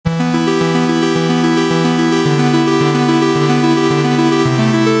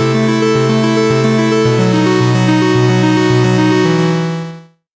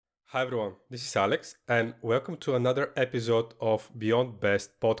This is Alex, and welcome to another episode of Beyond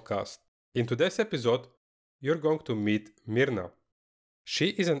Best podcast. In today's episode, you're going to meet Mirna. She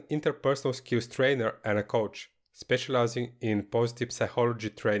is an interpersonal skills trainer and a coach, specializing in positive psychology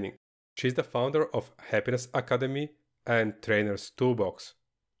training. She's the founder of Happiness Academy and Trainer's Toolbox.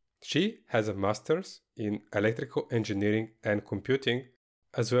 She has a master's in electrical engineering and computing,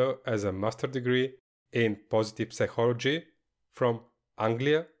 as well as a master's degree in positive psychology from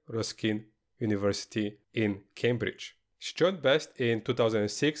Anglia Ruskin University in Cambridge. She joined BEST in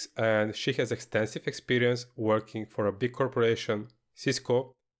 2006 and she has extensive experience working for a big corporation,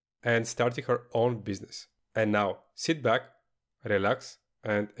 Cisco, and starting her own business. And now, sit back, relax,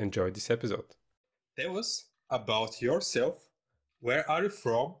 and enjoy this episode. Tell us about yourself. Where are you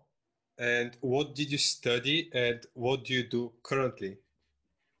from? And what did you study and what do you do currently?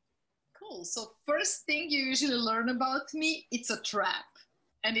 Cool. So first thing you usually learn about me, it's a trap.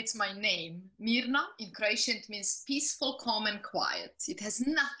 And it's my name. Mirna, in Croatian, it means peaceful, calm, and quiet. It has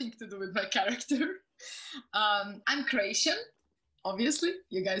nothing to do with my character. I'm Croatian, obviously.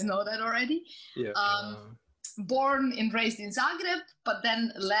 You guys know that already. Yeah. Born and raised in Zagreb, but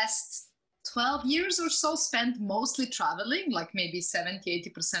then last 12 years or so spent mostly traveling, like maybe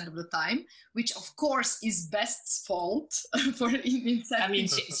 70-80% of the time, which of course is BEST's fault for in I mean,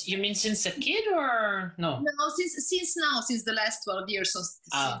 you mean since a kid or no? No, since the last 12 years. So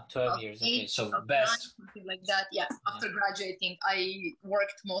 12 years. Okay, so BEST. Something like that. Yeah. After graduating, I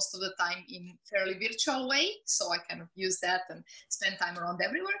worked most of the time in fairly virtual way. So I kind of used that and spent time around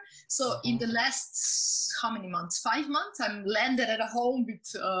everywhere. So in the last, how many months? 5 months, I'm landed at a home with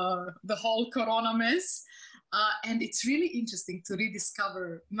the whole Corona mess. And it's really interesting to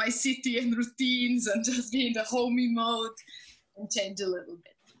rediscover my city and routines and just be in the homey mode and change a little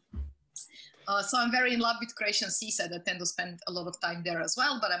bit. So I'm very in love with Croatian seaside. I tend to spend a lot of time there as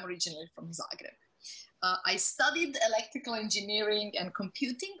well, but I'm originally from Zagreb. I studied electrical engineering and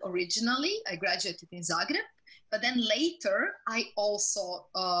computing originally. I graduated in Zagreb, but then later I also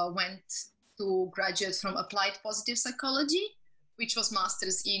went to graduate from applied positive psychology, which was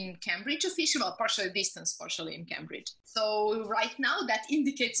master's in Cambridge official, or partially distance, partially in Cambridge. So right now that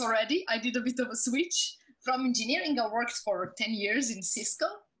indicates already I did a bit of a switch. From engineering, I worked for 10 years in Cisco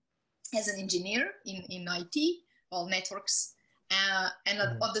as an engineer in IT, well, networks. And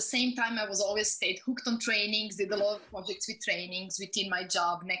at the same time, I was always stayed hooked on trainings, did a lot of projects with trainings within my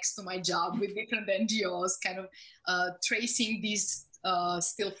job, next to my job, with different NGOs, kind of tracing these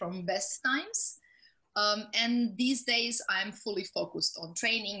still from best times. And these days, I'm fully focused on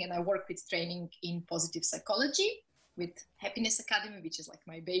training, and I work with training in positive psychology with Happiness Academy, which is like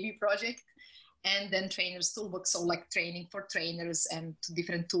my baby project. And then Trainer's Toolbox, so like training for trainers and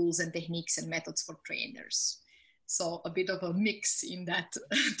different tools and techniques and methods for trainers. So a bit of a mix in that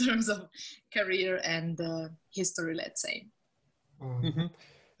terms of career and history, let's say. Mm-hmm.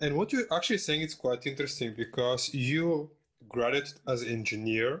 And what you're actually saying is quite interesting because you graduated as an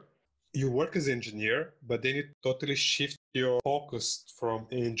engineer, you work as an engineer, but then you totally shift your focus from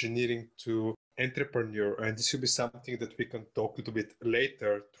engineering to entrepreneur. And this will be something that we can talk a little bit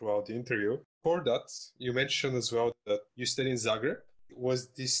later throughout the interview. For that, you mentioned as well that you studied in Zagreb. Was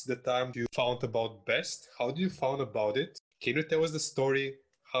this the time you found about BEST? How did you found about it? Can you tell us the story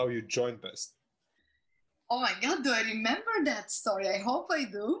how you joined BEST? Oh my God, do I remember that story? I hope I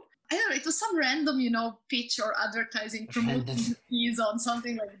do. I don't know, it was some random, pitch or advertising promoting fees on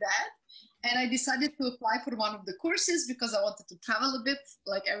something like that. And I decided to apply for one of the courses because I wanted to travel a bit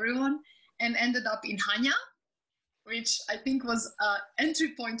like everyone, and ended up in Hanja, which I think was an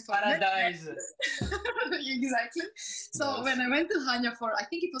entry point for paradise. Exactly. So Yes. when I went to Hanja for, I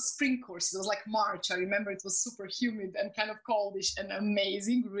think it was spring course, it was like March. I remember it was super humid and kind of coldish and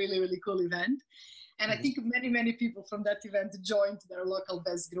amazing, really, really cool event. And I think many, many people from that event joined their local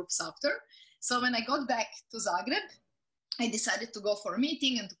BEST groups after. So when I got back to Zagreb, I decided to go for a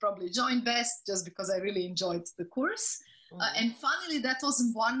meeting and to probably join BEST just because I really enjoyed the course. And finally, that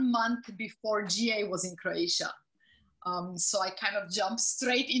was 1 month before GA was in Croatia. So I kind of jumped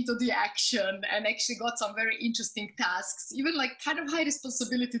straight into the action and actually got some very interesting tasks, even like kind of high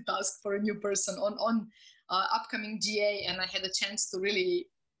responsibility tasks for a new person on upcoming GA. And I had a chance to really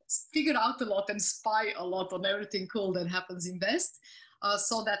figure out a lot and spy a lot on everything cool that happens in BEST.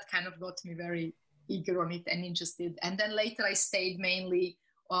 So that kind of got me very eager on it and interested. And then later I stayed mainly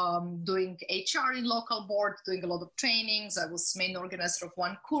doing HR in local board, doing a lot of trainings. I was main organizer of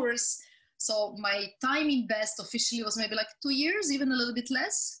one course. So my time in BEST officially was maybe like 2 years, even a little bit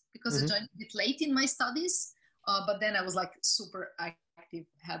less, because I joined a bit late in my studies. But then I was like super active,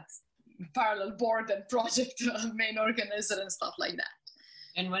 had parallel board and project main organizer and stuff like that.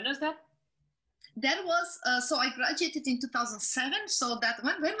 And when was that? That was, so I graduated in 2007. So that,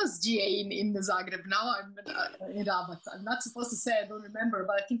 when was GA in Zagreb? Now I'm in Rabat. I'm not supposed to say, I don't remember,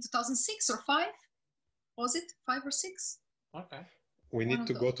 but I think 2006 or 5. Was it 5 or 6? Okay. We need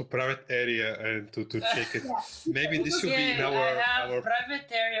to go to private area and to check it. Yeah. Maybe this will be in I have our private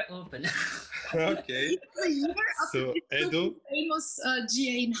area open. Okay. It was a year after So, this Edu? famous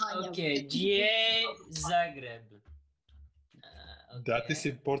GA in Hanja. Okay, GA Zagreb. That is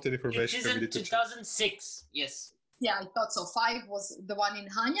important It information is we in need to check. 2006. Yes. Yeah, I thought so. 5 was the one in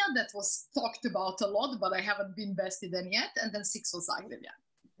Hanja that was talked about a lot, but I haven't been bested in yet. And then 6 was Zagreb, yeah.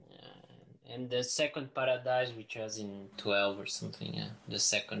 And the second Paradise, which was in 12 or something, yeah. The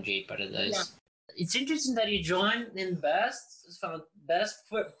second J Paradise. Yeah. It's interesting that you joined in Best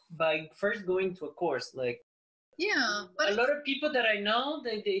by first going to a course. Like, Yeah, but a lot of people that I know,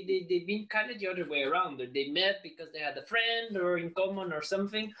 they've been kind of the other way around. They met because they had a friend or in common or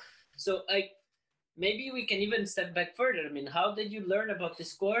something. So maybe we can even step back further. I mean, how did you learn about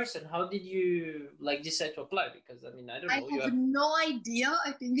this course and how did you decide to apply? Because I mean, I don't know. I have no idea.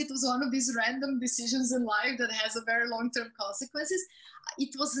 I think it was one of these random decisions in life that has a very long-term consequences.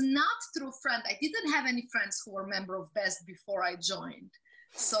 It was not through a friend. I didn't have any friends who were member of BEST before I joined.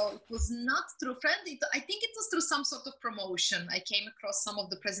 So it was not through a friend. I think it was through some sort of promotion. I came across some of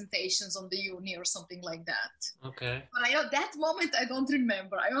the presentations on the uni or something like that. Okay. But that moment I don't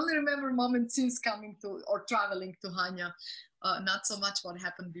remember. I only remember moments since coming to or traveling to Hanja. Not so much what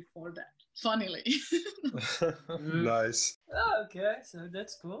happened before that, funnily. Nice. Oh, okay, so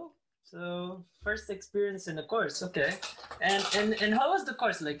that's cool. So first experience in the course, okay. And how was the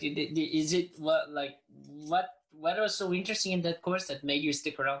course? Like, is it what was so interesting in that course that made you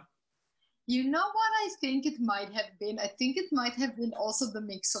stick around? You know what I think it might have been? I think it might have been also the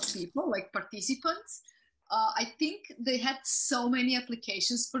mix of people, like participants. I think they had so many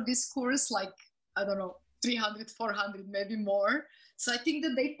applications for this course, like, I don't know, 300, 400, maybe more. So I think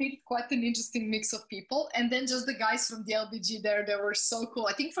that they picked quite an interesting mix of people. And then just the guys from the LBG there, they were so cool.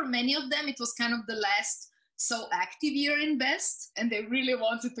 I think for many of them, it was kind of the last so active year in BEST, and they really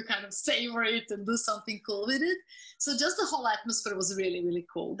wanted to kind of savor it and do something cool with it. So just the whole atmosphere was really, really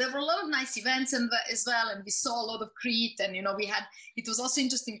cool. There were a lot of nice events as well, and we saw a lot of Crete, and, it was also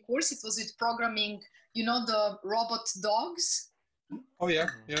interesting course. It was with programming, the robot dogs. Oh, yeah.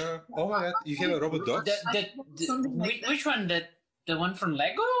 Oh, yeah. You have a robot dog? Which one? The one from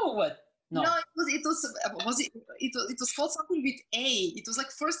Lego or what? No, it was called something with A. It was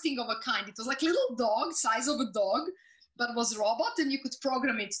like first thing of a kind. It was like little dog, size of a dog, but was robot, and you could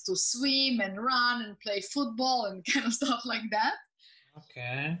program it to swim and run and play football and kind of stuff like that.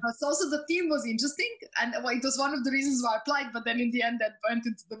 Okay. So also the theme was interesting, and it was one of the reasons why I applied. But then in the end, that went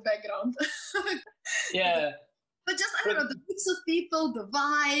into the background. Yeah. But just, I don't know, the mix of people, the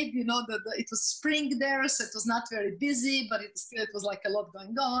vibe, it was spring there, so it was not very busy, but it was like a lot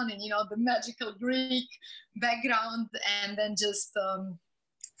going on, and, the magical Greek background, and then just,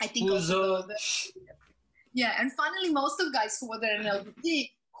 I think also yeah, and finally, most of the guys who were there in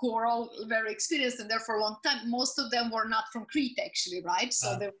LBG, who were all very experienced and there for a long time, most of them were not from Crete, actually, right?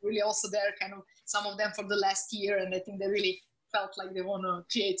 So they were really also there, kind of, some of them for the last year, and I think they really felt like they want to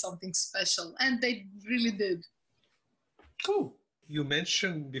create something special, and they really did. Cool. You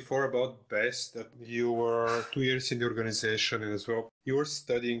mentioned before about BEST that you were 2 years in the organization, and as well you were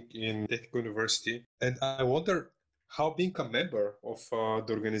studying in Technical University. And I wonder how being a member of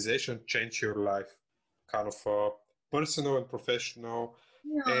the organization changed your life, kind of personal and professional,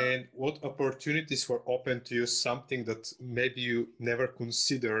 and what opportunities were open to you, something that maybe you never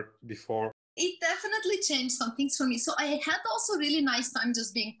considered before. It definitely changed some things for me. So I had also really nice time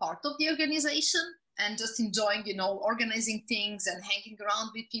just being part of the organization and just enjoying, organizing things and hanging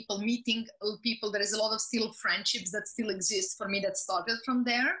around with people, meeting people. There is a lot of still friendships that still exist for me that started from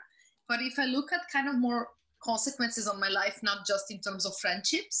there. But if I look at kind of more consequences on my life, not just in terms of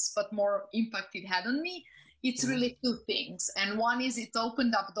friendships, but more impact it had on me, it's really two things. And one is it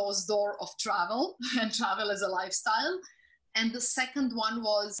opened up those doors of travel and travel as a lifestyle. And the second one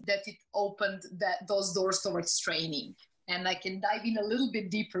was that it opened those doors towards training. And I can dive in a little bit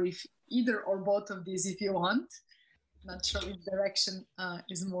deeper if either or both of these if you want. Not sure if direction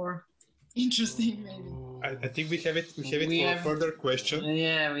is more interesting, maybe. I think we have it for a further question.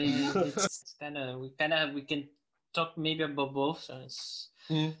 Yeah, it's we can talk maybe about both.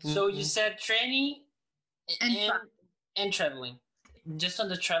 So you said training and traveling. Just on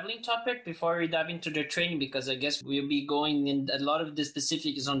the traveling topic, before we dive into the training, because I guess we'll be going in a lot of the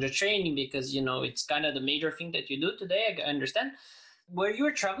specifics on the training, because, it's kind of the major thing that you do today, I understand. Were you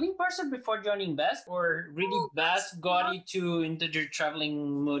a traveling person before joining BEST, or really BEST got you into the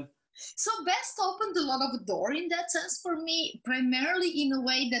traveling mood? So Best opened a lot of door in that sense for me, primarily in a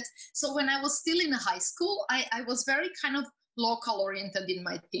way that, so when I was still in high school, I was very kind of local oriented in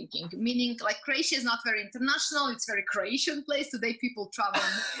my thinking, meaning like Croatia is not very international. It's very Croatian place. Today people travel.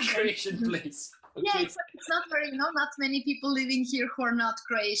 Croatian place. Okay. Yeah, it's not very, not many people living here who are not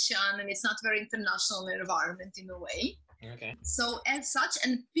Croatian, and it's not very international environment in a way. Okay. So as such,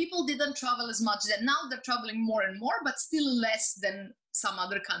 and people didn't travel as much then. Now they're traveling more and more, but still less than some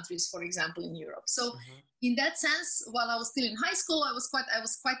other countries, for example, in Europe. So in that sense, while I was still in high school, I was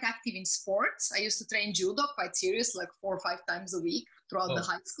quite active in sports. I used to train judo quite serious, like 4 or 5 times a week throughout the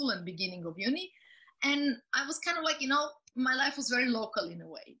high school and beginning of uni. And I was kind of like, my life was very local in a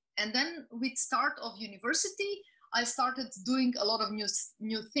way. And then with start of university, I started doing a lot of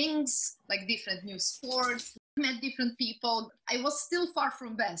new things, like different new sports, met different people. I was still far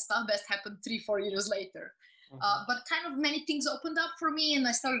from Best. Best happened 3-4 years later. But kind of many things opened up for me, and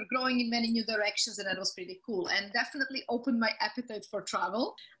I started growing in many new directions, and that was pretty cool, and definitely opened my appetite for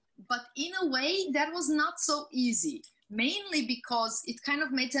travel. But in a way, that was not so easy, mainly because it kind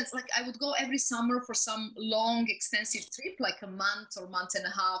of made sense. Like I would go every summer for some long, extensive trip, like a month or month and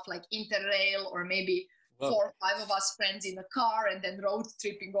a half, like Interrail, or maybe 4 or 5 of us friends in a car, and then road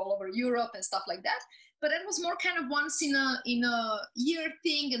tripping all over Europe and stuff like that. But it was more kind of once in a year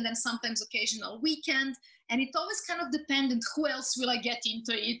thing, and then sometimes occasional weekend. And it always kind of depended who else will I get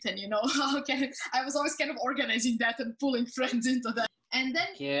into it, and I was always kind of organizing that and pulling friends into that. And then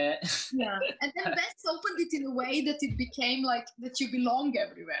and then Best opened it in a way that it became like that you belong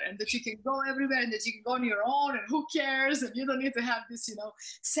everywhere, and that you can go everywhere, and that you can go on your own, and who cares, and you don't need to have this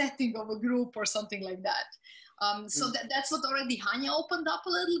setting of a group or something like that. So that's what already Hanya opened up a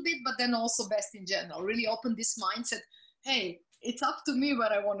little bit, but then also Best in general really opened this mindset, hey, it's up to me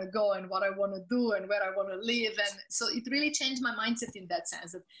where I want to go and what I want to do and where I want to live. And so it really changed my mindset in that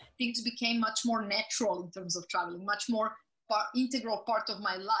sense, that things became much more natural in terms of traveling, much more integral part of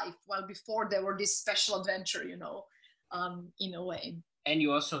my life, while before they were this special adventure, in a way. And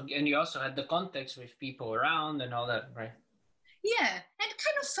you also had the context with people around and all that, right? Yeah, and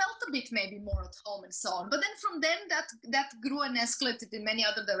kind of felt a bit maybe more at home and so on. But then from then that grew and escalated in many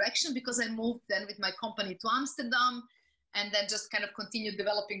other directions, because I moved then with my company to Amsterdam, and then just kind of continued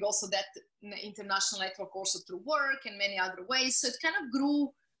developing also that international network also through work and many other ways. So it kind of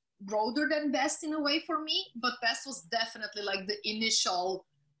grew broader than Best in a way for me, but Best was definitely like the initial,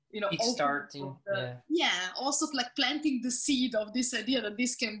 starting. Also like planting the seed of this idea that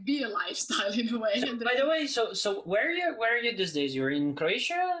this can be a lifestyle in a way. So, by the way, so where are you these days? You're in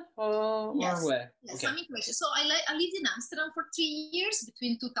Croatia or where? Yes, okay. I'm in Croatia. So I lived in Amsterdam for 3 years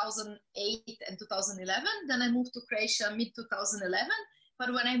between 2008 and 2011. Then I moved to Croatia mid 2011.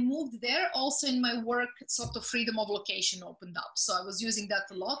 But when I moved there, also in my work, sort of freedom of location opened up. So I was using that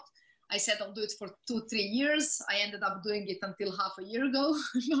a lot. I said I'll do it for 2-3 years. I ended up doing it until half a year ago.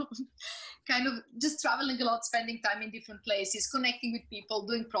 Kind of just traveling a lot, spending time in different places, connecting with people,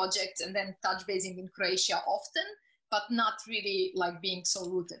 doing projects, and then touch basing in Croatia often, but not really like being so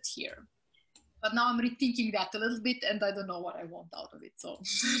rooted here. But now I'm rethinking that a little bit, and I don't know what I want out of it. So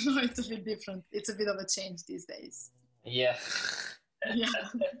it's a bit different. It's a bit of a change these days. Yeah.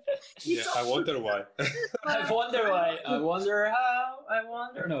 Yeah, I wonder why. I wonder why. I wonder how. I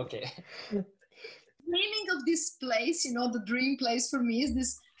wonder. No, okay. Dreaming of this place, the dream place for me is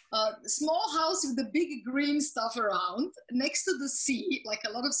this small house with the big green stuff around, next to the sea, like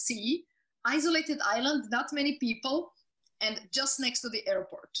a lot of sea, isolated island, not many people, and just next to the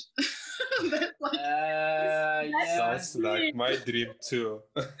airport. Sounds like my dream too.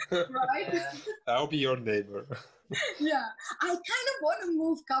 Right? I'll be your neighbor. Yeah, I kind of want to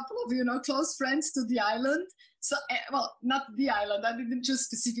move a couple of, close friends to the island. So, well, not the island. I didn't choose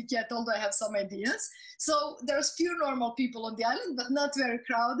specific yet, although I have some ideas. So there's few normal people on the island, but not very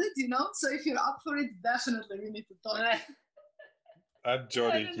crowded, So if you're up for it, definitely we need to talk. I'm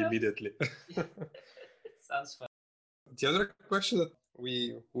joining immediately. Sounds fun. The other question that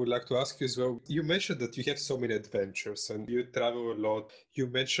we would like to ask you as well, you mentioned that you have so many adventures and you travel a lot. You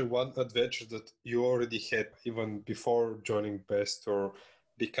mentioned one adventure that you already had even before joining Best, or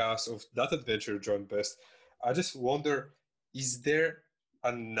because of that adventure you joined Best. I just wonder, is there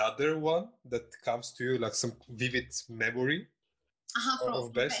another one that comes to you, like some vivid memory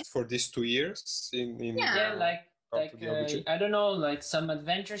of Best for these 2 years? I don't know, like some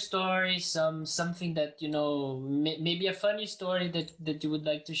adventure story, something that maybe a funny story that you would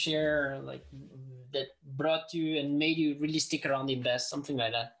like to share, like that brought you and made you really stick around in Best, something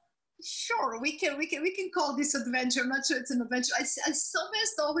like that. Sure, we can call this adventure. I'm not sure it's an adventure. I saw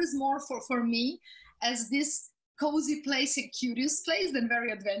Best always more for me as this cozy place, a curious place, then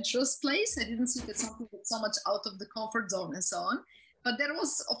very adventurous place. I didn't look at something that's so much out of the comfort zone and so on. But there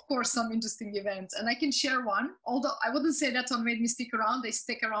was, of course, some interesting events. And I can share one, although I wouldn't say that one made me stick around. They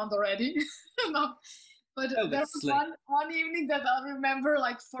stick around already. No. But there was one evening that I'll remember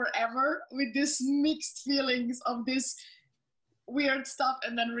like forever, with this mixed feelings of this weird stuff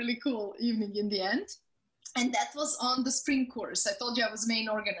and then really cool evening in the end. And that was on the spring course. I told you I was main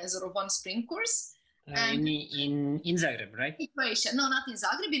organizer of one spring course. In Zagreb, right? In Croatia. No, not in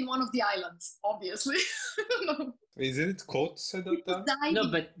Zagreb, in one of the islands, obviously. No. Isn't it called Sedota?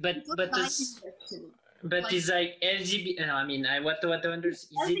 No, but it's like LGBT. I mean, what I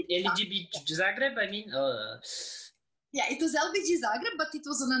understand, is it LGBT Zagreb? I mean, yeah, it was LBG Zagreb, but it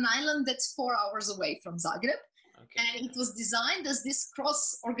was on an island that's 4 hours away from Zagreb. Okay. And it was designed as this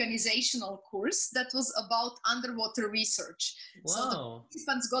cross-organizational course that was about underwater research. Wow. So the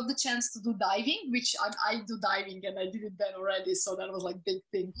participants got the chance to do diving, which I do diving and I did it then already. So that was like big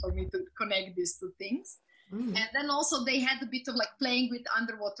thing for me to connect these two things. Mm. And then also they had a bit of like playing with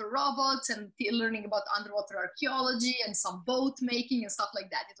underwater robots and learning about underwater archaeology and some boat making and stuff like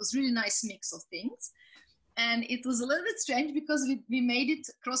that. It was really nice mix of things. And it was a little bit strange because we made it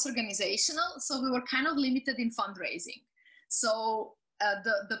cross-organizational, so we were kind of limited in fundraising. So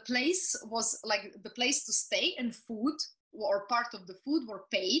the place was like the place to stay, and food or part of the food were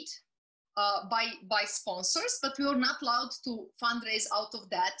paid by sponsors, but we were not allowed to fundraise out of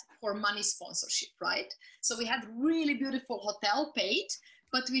that for money sponsorship, right? So we had really beautiful hotel paid,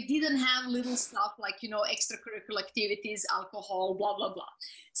 but we didn't have little stuff like, you know, extracurricular activities, alcohol, blah, blah, blah.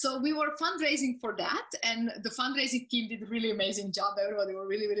 So we were fundraising for that. And the fundraising team did a really amazing job. Everybody were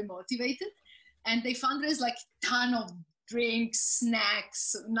really, really motivated. And they fundraised like a ton of drinks,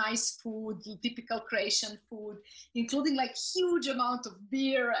 snacks, nice food, typical Croatian food, including like huge amount of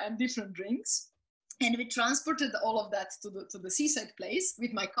beer and different drinks. And we transported all of that to the seaside place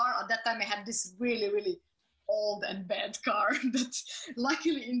with my car. At that time, I had this really, really old and bad car that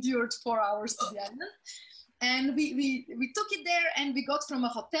luckily endured 4 hours to the island. And we took it there, and we got from a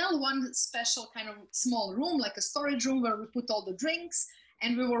hotel one special kind of small room, like a storage room where we put all the drinks,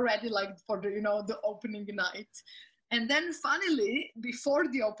 and we were ready like for the, you know, the opening night. And then funnily, before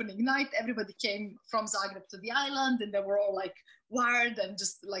the opening night, everybody came from Zagreb to the island, and they were all like wired and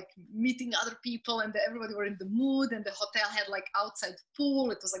just like meeting other people, and everybody were in the mood, and the hotel had like outside pool.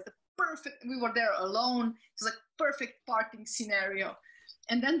 It was like the perfect, we were there alone. It was like perfect partying scenario.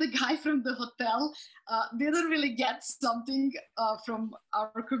 And then the guy from the hotel didn't really get something from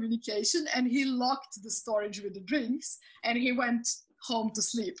our communication, and he locked the storage with the drinks, and he went home to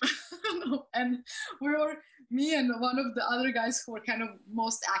sleep. And we were, me and one of the other guys who were kind of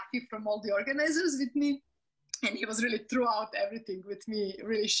most active from all the organizers with me, and he was really throughout everything with me,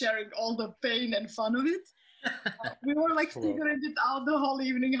 really sharing all the pain and fun of it. We were like figuring it out the whole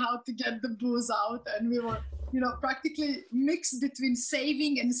evening, how to get the booze out, and we were, you know, practically mixed between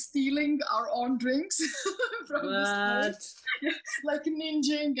saving and stealing our own drinks from the store. Like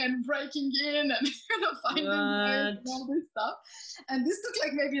ninjing and breaking in and, you know, finding ways and all this stuff. And this took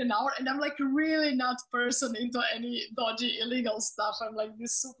like maybe an hour, and I'm like really not person into any dodgy illegal stuff. I'm like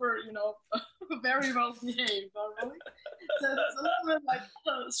this super, you know, very well behaved normally. So it's a little bit like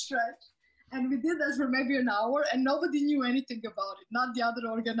a stretch. And we did that for maybe an hour, and nobody knew anything about it. Not the other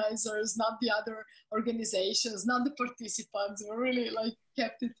organizers, not the other organizations, not the participants. We really like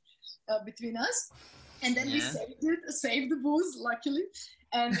kept it between us. And then we saved the booze, luckily.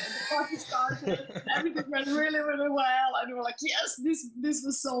 And the party started, and everything went really, really well. And we were like, yes, this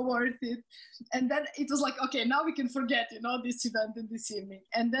was so worth it. And then it was like, okay, now we can forget, you know, this event and this evening.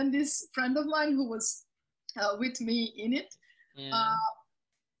 And then this friend of mine who was with me in it,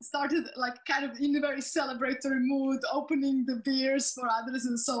 started like kind of in a very celebratory mood, opening the beers for others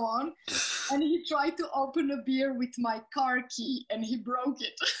and so on. And he tried to open a beer with my car key, and he broke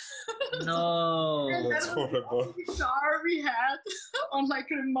it. No. And that's horrible. The car we had on like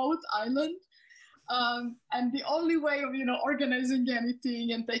a remote island. And the only way of, you know, organizing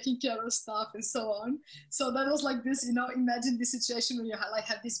anything and taking care of stuff and so on. So that was like this, you know, imagine this situation where you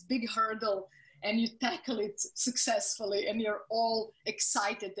have this big hurdle, and you tackle it successfully, and you're all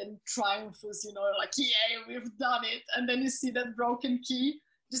excited and triumphant, you know, like, yay, we've done it. And then you see that broken key.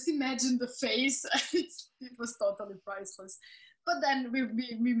 Just imagine the face. It was totally priceless. But then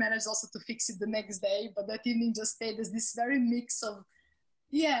we managed also to fix it the next day. But that evening just stayed as this very mix of,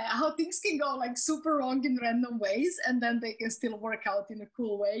 how things can go like super wrong in random ways, and then they can still work out in a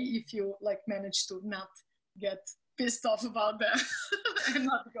cool way if you like manage to not get pissed off about them and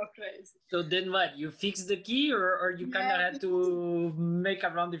not go crazy. So then what? You fixed the key, or you kind of had to make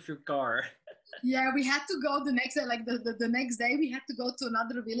around with your car? Yeah, we had to go the next day, like the next day we had to go to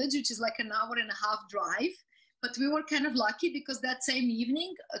another village, which is like an hour and a half drive. But we were kind of lucky because that same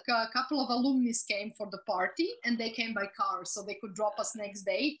evening, a couple of alumni came for the party and they came by car. So they could drop us next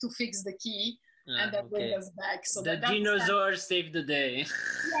day to fix the key and then bring us back. So the dinosaur saved the day.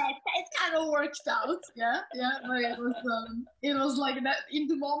 Yeah, it kind of worked out. Yeah. But it was like that in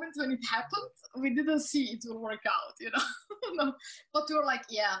the moment when it happened, we didn't see it will work out, No. But we were like,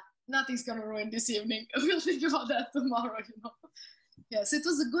 yeah, nothing's going to ruin this evening. We'll think about that tomorrow, Yeah, so it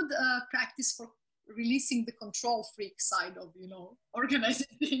was a good practice for releasing the control freak side of, organizing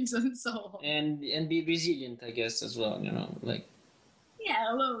things and so on. And be resilient, I guess, as well, like.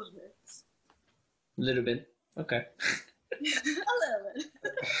 Yeah, a little bit. A little bit. Okay. A little bit.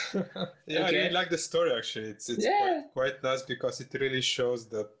 Yeah, okay. I really like the story, actually. It's quite nice because it really shows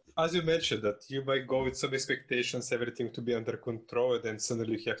that, as you mentioned, that you might go with some expectations, everything to be under control, and then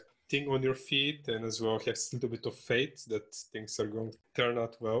suddenly you have to think on your feet and as well have a little bit of faith that things are going to turn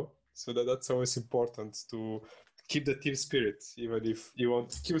out well. So that's always important to keep the team spirit, even if you want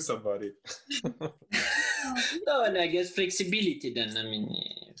to kill somebody. No, and I guess flexibility. Then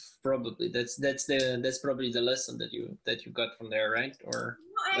probably that's probably the lesson that you got from there, right? Or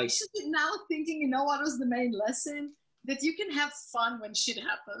no, actually, now thinking, what was the main lesson? That you can have fun when shit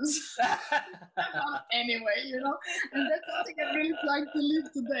happens. Anyway, and that's something I'm really trying to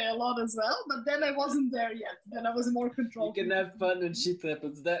live today a lot as well. But then I wasn't there yet. Then I was more controlled. You can have fun when shit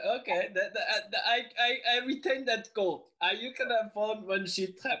happens. I retain that quote. You can have fun when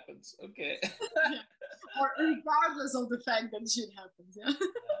shit happens. Okay. Yeah. Or regardless of the fact that shit happens.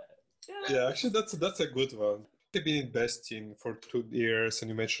 Yeah, actually, that's a good one. You've been in Best Team for 2 years, and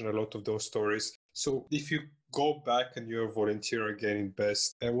you mentioned a lot of those stories. So if you go back and you're a volunteer again in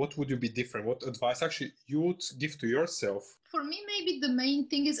Best, what would you be different? What advice actually you would give to yourself? For me, maybe the main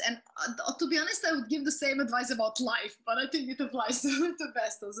thing is, and to be honest, I would give the same advice about life, but I think it applies to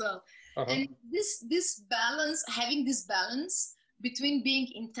Best as well. Uh-huh. And this balance, having this balance between being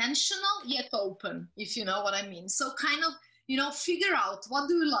intentional yet open, if you know what I mean. So kind of, figure out what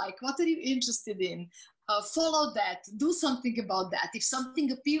do you like, what are you interested in, follow that, do something about that. If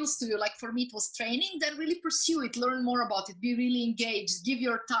something appeals to you, like for me it was training, then really pursue it, learn more about it, be really engaged, give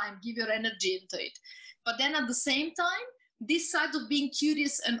your time, give your energy into it. But then at the same time, this side of being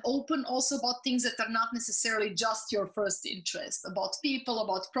curious and open also about things that are not necessarily just your first interest, about people,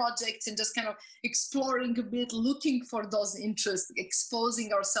 about projects, and just kind of exploring a bit, looking for those interests,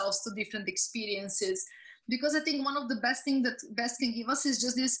 exposing ourselves to different experiences. Because I think one of the best things that Best can give us is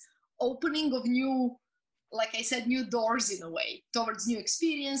just this opening of new, like I said, new doors in a way, towards new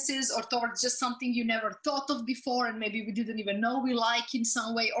experiences or towards just something you never thought of before and maybe we didn't even know we like in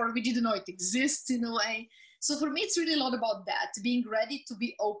some way, or we didn't know it exists in a way. So for me, it's really a lot about that, being ready to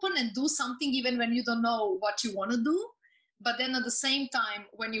be open and do something even when you don't know what you want to do. But then at the same time,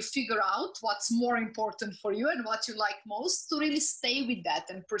 when you figure out what's more important for you and what you like most, to really stay with that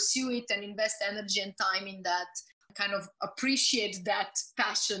and pursue it and invest energy and time in that, kind of appreciate that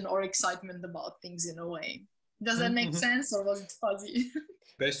passion or excitement about things in a way. Does that make sense, or was it fuzzy?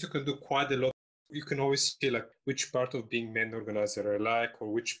 Best, you can do quite a lot. You can always see like which part of being main organizer I like,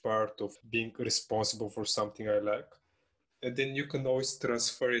 or which part of being responsible for something I like. And then you can always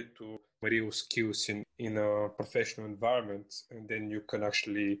transfer it to real skills in a professional environment. And then you can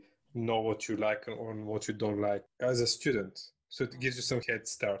actually know what you like and what you don't like as a student. So it gives you some head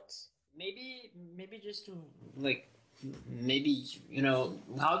start. Maybe just to like, maybe,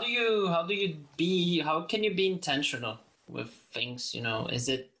 how can you be intentional with things?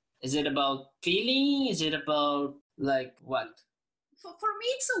 Is it about feeling? Is it about like what? For me,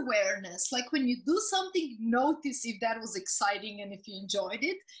 it's awareness. Like when you do something, notice if that was exciting and if you enjoyed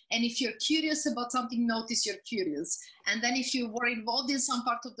it. And if you're curious about something, notice you're curious. And then if you were involved in some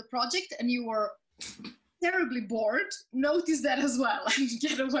part of the project and you were terribly bored, notice that as well and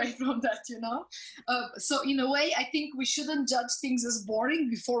get away from that, So in a way, I think we shouldn't judge things as boring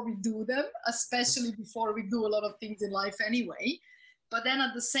before we do them, especially before we do a lot of things in life anyway. But then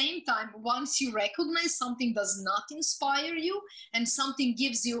at the same time, once you recognize something does not inspire you and something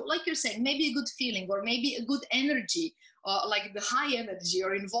gives you, like you're saying, maybe a good feeling or maybe a good energy, like the high energy,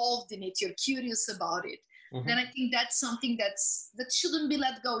 you're involved in it, you're curious about it, then I think that's something that shouldn't be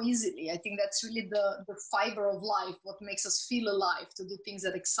let go easily. I think that's really the fiber of life, what makes us feel alive, to do things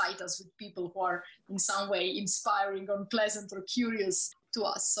that excite us with people who are in some way inspiring or pleasant or curious to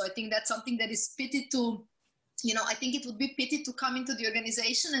us. So I think that's something that is pity to, I think it would be pity to come into the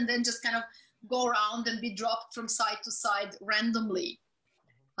organization and then just kind of go around and be dropped from side to side randomly.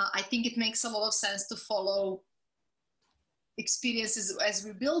 I think it makes a lot of sense to follow experiences as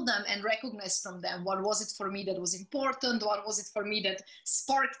we build them and recognize from them what was it for me that was important, what was it for me that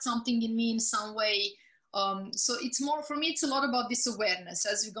sparked something in me in some way. So it's more, for me, it's a lot about this awareness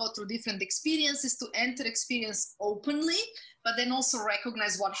as we go through different experiences, to enter experience openly, but then also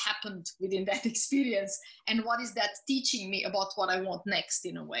recognize what happened within that experience and what is that teaching me about what I want next,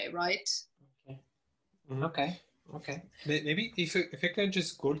 in a way, right? Okay. Mm-hmm. Okay. Maybe if I can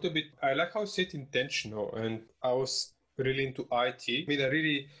just go a little bit, I like how you said intentional, and I was really into IT. I mean, I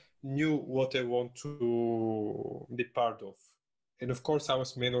really knew what I want to be part of. And of course, I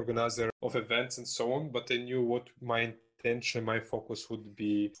was main organizer of events and so on, but I knew what my intention, my focus would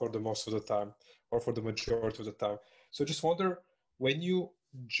be for the most of the time, or for the majority of the time. So just wonder, when you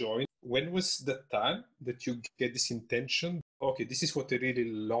joined, when was the time that you get this intention? Okay, this is what I really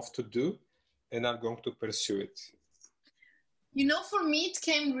love to do, and I'm going to pursue it. You know, for me, it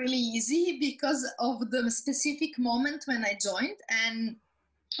came really easy because of the specific moment when I joined. And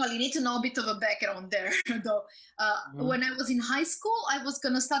well, you need to know a bit of a background there, though. When I was in high school, I was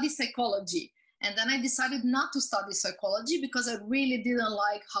going to study psychology. And then I decided not to study psychology because I really didn't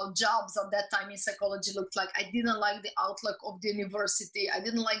like how jobs at that time in psychology looked like. I didn't like the outlook of the university. I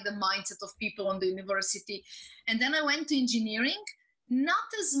didn't like the mindset of people on the university. And then I went to engineering, not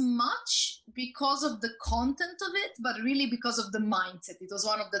as much because of the content of it, but really because of the mindset. It was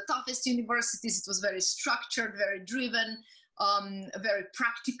one of the toughest universities. It was very structured, very driven, very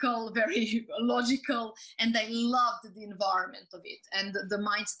practical, very logical, and I loved the environment of it and the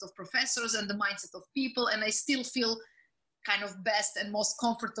mindset of professors and the mindset of people. And I still feel kind of best and most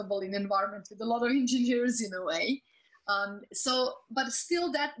comfortable in environment with a lot of engineers in a way. But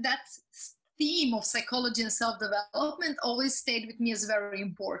still that theme of psychology and self-development always stayed with me as very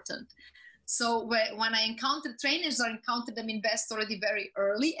important. So when I encountered trainers, I encountered them in Best already very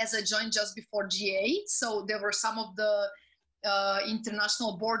early, as I joined just before GA. So there were some of the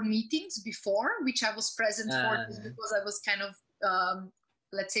international board meetings before, which I was present for because I was kind of,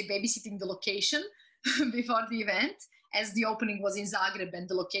 let's say, babysitting the location before the event, as the opening was in Zagreb and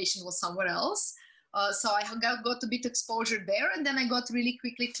the location was somewhere else. So I got a bit exposure there, and then I got really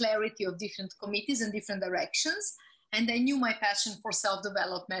quickly clarity of different committees and different directions. And I knew my passion for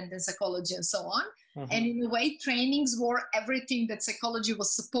self-development and psychology and so on. Mm-hmm. And in a way, trainings were everything that psychology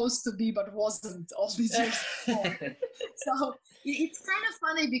was supposed to be, but wasn't all these years before. So it's kind of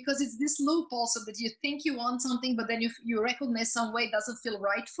funny because it's this loop also that you think you want something, but then you recognize some way it doesn't feel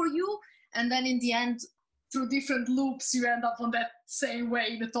right for you. And then in the end, through different loops, you end up on that same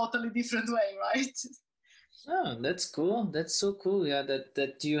way in a totally different way, right? Oh, that's cool. That's so cool. Yeah,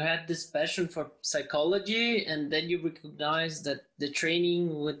 that you had this passion for psychology, and then you recognize that the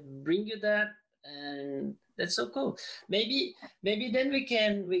training would bring you that, and that's so cool. Maybe then we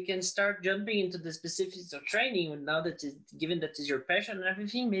can start jumping into the specifics of training now that given that is your passion and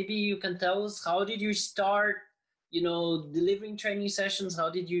everything. Maybe you can tell us, how did you start, delivering training sessions? How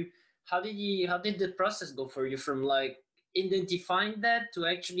did the process go for you from like identifying that to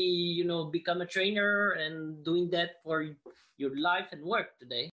actually become a trainer and doing that for your life and work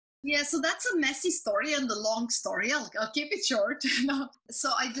today? Yeah, so that's a messy story and a long story. I'll keep it short. So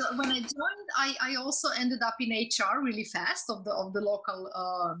when I joined, I also ended up in HR really fast of the local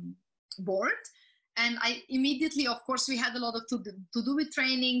board. And I immediately, of course, we had a lot of to do with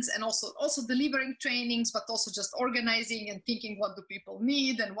trainings and also delivering trainings, but also just organizing and thinking, what do people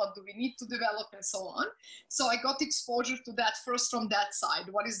need and what do we need to develop and so on. So I got exposure to that first from that side.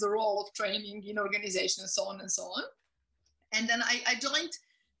 What is the role of training in organization and so on and so on. And then I joined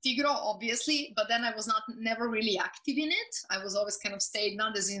Tigro, obviously, but then I was never really active in it. I was always kind of stayed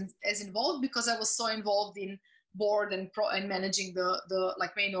not as involved because I was so involved in board and managing the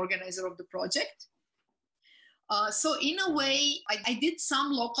like main organizer of the project. So in a way, I did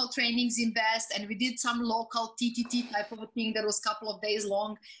some local trainings in Best, and we did some local TTT type of a thing that was a couple of days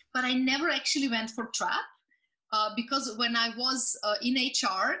long, but I never actually went for TRAP because when I was in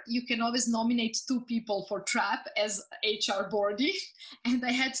HR, you can always nominate 2 people for TRAP as HR boardie, and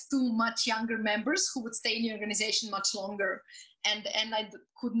I had 2 much younger members who would stay in the organization much longer, and I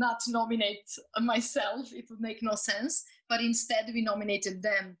could not nominate myself. It would make no sense, but instead we nominated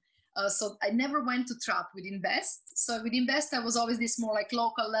them. So I never went to TRAP within Best. So within Best, I was always this more like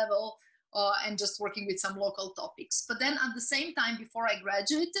local level and just working with some local topics. But then at the same time, before I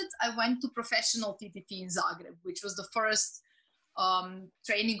graduated, I went to professional TTT in Zagreb, which was the first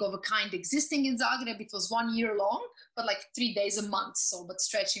training of a kind existing in Zagreb. It was 1 year long, but like 3 days a month. So, but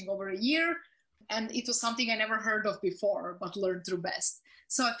stretching over a year. And it was something I never heard of before, but learned through BEST.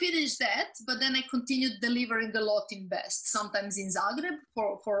 So I finished that, but then I continued delivering a lot in BEST, sometimes in Zagreb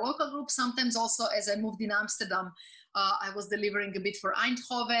for local groups, sometimes also as I moved in Amsterdam, I was delivering a bit for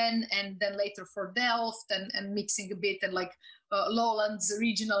Eindhoven and then later for Delft and mixing a bit and like Lowlands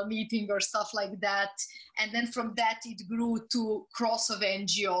regional meeting or stuff like that. And then from that, it grew to cross of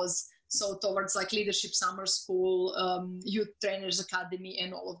NGOs. So towards like Leadership Summer School, Youth Trainers Academy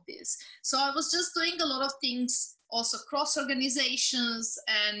and all of this. So I was just doing a lot of things also cross organizations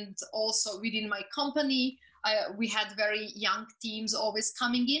and also within my company. We had very young teams always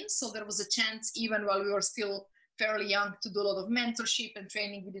coming in. So there was a chance even while we were still fairly young to do a lot of mentorship and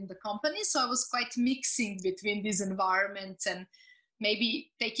training within the company. So I was quite mixing between these environments and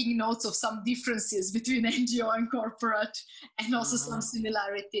maybe taking notes of some differences between NGO and corporate and also some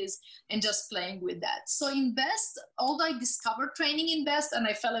similarities and just playing with that. So in BEST, although I discovered training in BEST and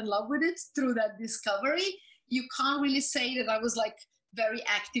I fell in love with it through that discovery, you can't really say that I was like very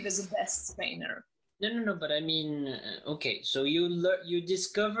active as a BEST trainer. No, but I mean, okay, so you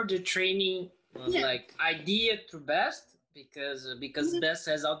discovered the training like idea through BEST because BEST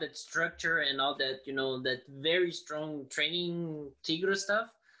has all that structure and all that, you know, that very strong training Tigro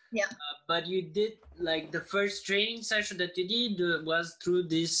stuff. Yeah. But you did like the first training session that you did was through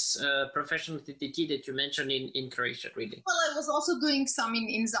this professional TTT that you mentioned in Croatia, really. Well, I was also doing some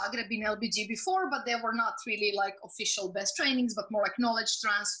in Zagreb in LBG before, but they were not really like official BEST trainings, but more like knowledge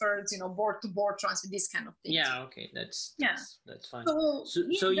transfers, you know, board to board transfer, this kind of thing. Yeah, okay, that's fine.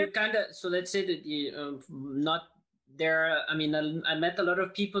 So you kind of, so let's say that you not there. I mean, I met a lot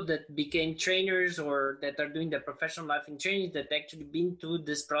of people that became trainers or that are doing the professional life in training that actually been through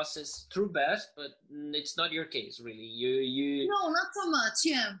this process through BEST, but it's not your case, really. You No, not so much.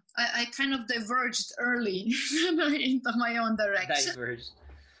 Yeah, I kind of diverged early into my own direction. Diverged.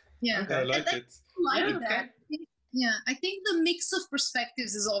 Yeah, I like it. That. Yeah, I think the mix of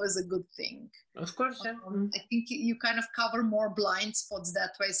perspectives is always a good thing. Of course, yeah. I think you kind of cover more blind spots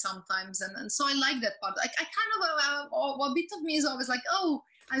that way sometimes. And so I like that part. I kind of, a bit of me is always like, oh,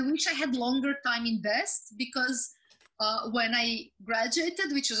 I wish I had longer time in BEST because when I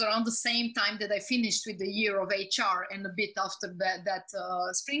graduated, which was around the same time that I finished with the year of HR and a bit after that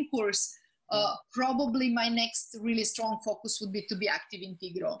spring course, probably my next really strong focus would be to be active in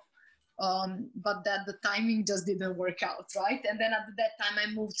Tigro. But that the timing just didn't work out, right? And then at that time I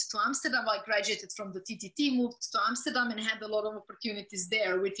moved to Amsterdam. I graduated from the TTT, moved to Amsterdam and had a lot of opportunities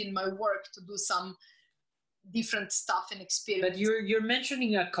there within my work to do some different stuff and experience. But you're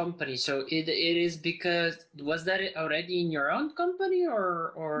mentioning a company, so it is because, was that already in your own company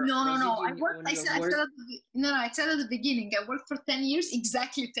or No. I said at the beginning, I worked for 10 years,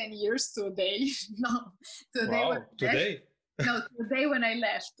 exactly 10 years today. Today. No, the day when I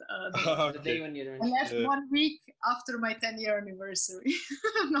left. The day when you I left 1 week after my 10-year anniversary.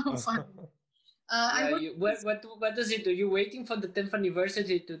 No, fun. What does it do? You're waiting for the 10th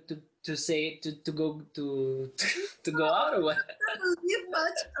anniversary to go out or what?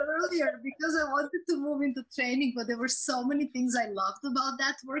 Much earlier because I wanted to move into training, but there were so many things I loved about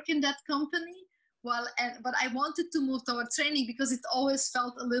that work in that company. But I wanted to move towards training because it always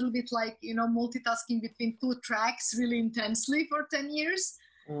felt a little bit like, you know, multitasking between two tracks really intensely for 10 years.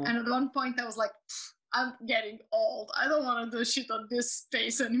 And at one point I was like, I'm getting old. I don't want to do shit on this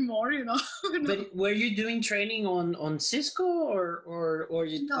space anymore, you know. But were you doing training on Cisco or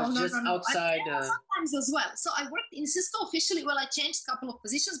you just outside? Sometimes as well. So I worked in Cisco officially. Well, I changed a couple of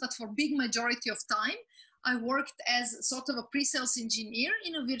positions, but for big majority of time, I worked as sort of a pre-sales engineer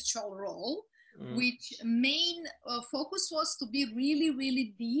in a virtual role. Which main focus was to be really,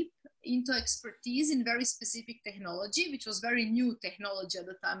 really deep into expertise in very specific technology, which was very new technology at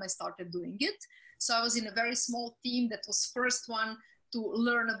the time I started doing it. So I was in a very small team that was first one to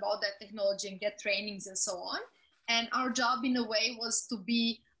learn about that technology and get trainings and so on. And our job in a way was to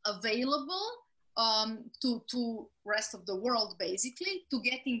be available to rest of the world, basically, to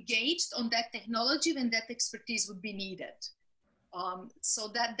get engaged on that technology when that expertise would be needed. So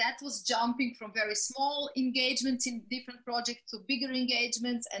that was jumping from very small engagements in different projects to bigger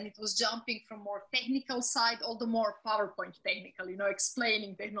engagements, and it was jumping from more technical side, all the more PowerPoint technical, you know,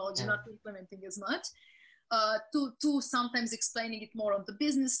 explaining technology, not implementing as much, to sometimes explaining it more on the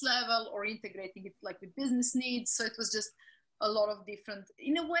business level or integrating it like with business needs. So it was just a lot of different,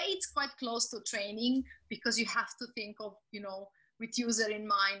 in a way, it's quite close to training because you have to think of, you know, with user in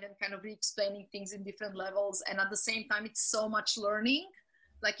mind and kind of re-explaining things in different levels. And at the same time, it's so much learning.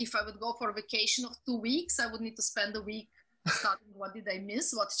 Like if I would go for a vacation of 2 weeks, I would need to spend a week starting what did I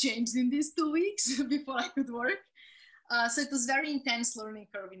miss, what changed in these 2 weeks before I could work. So it was very intense learning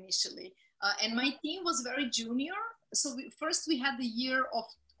curve initially. And my team was very junior. So first we had the year of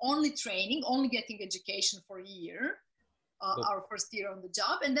only training, only getting education for a year, our first year on the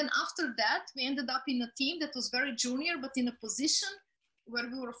job. And then after that, we ended up in a team that was very junior, but in a position where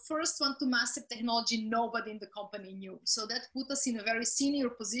we were first one to master technology nobody in the company knew. So that put us in a very senior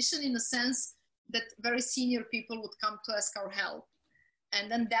position, in a sense that very senior people would come to ask our help. And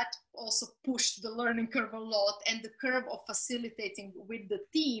then that also pushed the learning curve a lot, and the curve of facilitating with the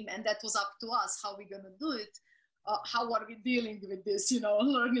team. And that was up to us, how we're going to do it. How are we dealing with this,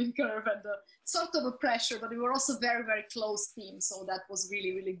 learning curve and the sort of a pressure, but we were also very, very close team. So that was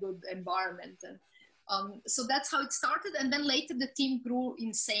really, really good environment. And so that's how it started. And then later the team grew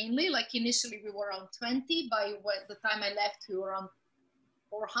insanely. Like initially we were around 20. By the time I left, we were around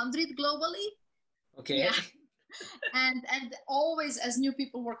 400 globally. Okay. Yeah. And always as new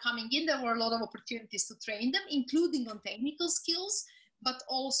people were coming in, there were a lot of opportunities to train them, including on technical skills, but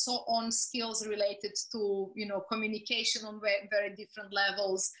also on skills related to, communication on very different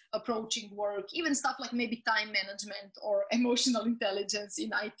levels, approaching work, even stuff like maybe time management or emotional intelligence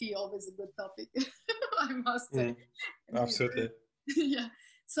in IT, always a good topic, I must say. Absolutely. Yeah.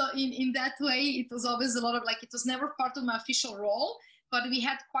 So in that way, it was always a lot of it was never part of my official role, but we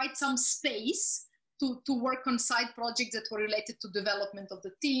had quite some space to work on side projects that were related to development of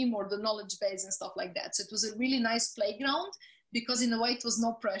the team or the knowledge base and stuff like that. So it was a really nice playground, because in a way it was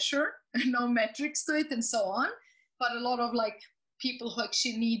no pressure, no metrics to it and so on, but a lot of people who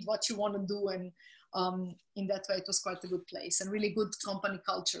actually need what you want to do. And in that way, it was quite a good place and really good company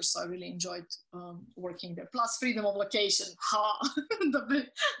culture. So I really enjoyed working there. Plus freedom of location,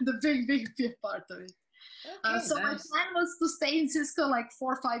 the big part of it. Okay, so nice. My plan was to stay in Cisco 4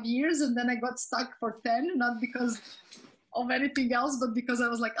 or 5 years, and then I got stuck for 10, not because of anything else, but because I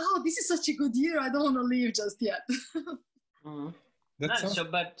was like, oh, this is such a good year, I don't want to leave just yet. Mm-hmm. Nice.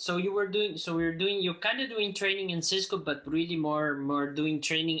 You're kind of doing training in Cisco, but really more doing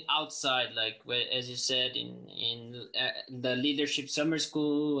training outside, like as you said in the leadership summer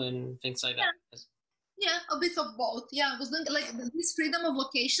school and things like that. Yeah, a bit of both. Yeah, I was doing this freedom of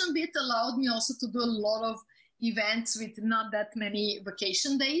location bit allowed me also to do a lot of events with not that many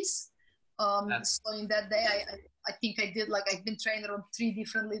vacation days. So in that day, I think I did I've been trained on 3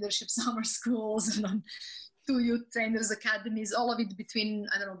 different leadership summer schools and on 2 youth trainers academies, all of it between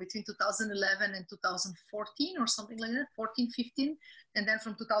 2011 and 2014 or something like that, 14, 15. And then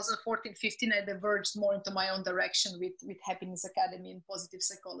from 2014, 15, I diverged more into my own direction with Happiness Academy and positive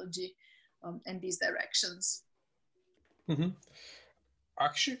psychology. And these directions. Mm-hmm.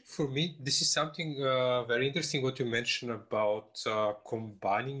 Actually, for me, this is something very interesting what you mentioned about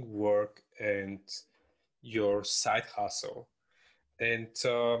combining work and your side hustle. And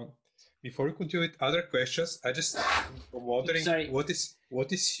before we continue with other questions, I just wondering what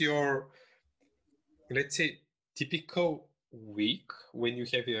is your, let's say, typical week when you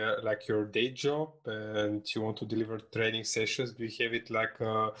have your day job and you want to deliver training sessions? Do you have it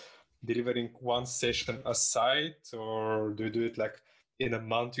delivering one session aside, or do you do it in a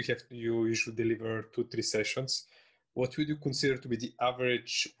month you usually deliver 2-3 sessions? What would you consider to be the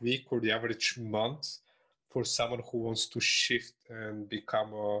average week or the average month for someone who wants to shift and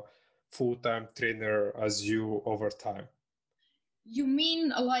become a full-time trainer as you over time? You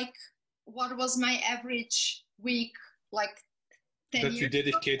mean what was my average week 10 that years you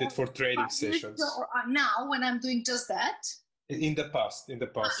dedicated ago, for training sessions? Or now when I'm doing just that? In the past.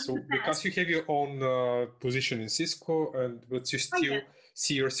 Because you have your own position in Cisco, but you still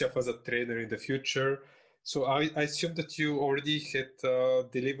see yourself as a trainer in the future. So I assume that you already had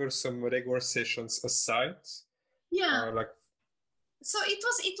delivered some regular sessions aside. Yeah. So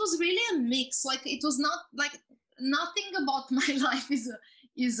it was really a mix. It was not nothing about my life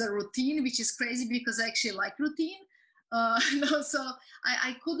is a routine, which is crazy because I actually like routine. So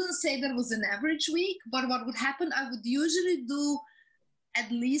I couldn't say there was an average week, but what would happen, I would usually do at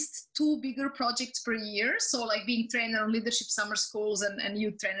least 2 bigger projects per year. So being trainer on leadership summer schools and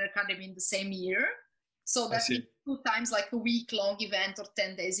youth trainer academy in the same year. So that means 2 times a week-long event or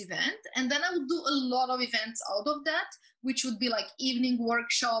 10 days event. And then I would do a lot of events out of that, which would be evening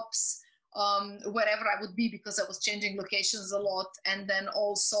workshops, wherever I would be, because I was changing locations a lot. And then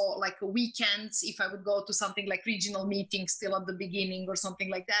also weekends, if I would go to something like regional meetings still at the beginning or something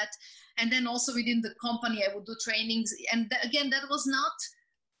like that. And then also within the company, I would do trainings. And again, that was not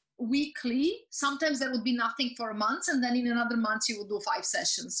weekly. Sometimes there would be nothing for a month. And then in another month, you would do 5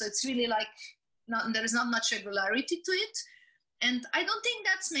 sessions. So it's really there is not much regularity to it. And I don't think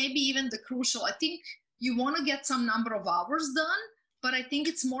that's maybe even the crucial. I think you want to get some number of hours done, but I think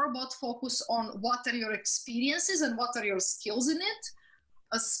it's more about focus on what are your experiences and what are your skills in it.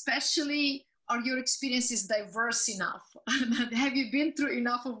 especially are your experiences diverse enough? Have you been through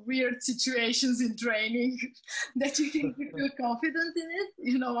enough of weird situations in training that you can feel confident in it?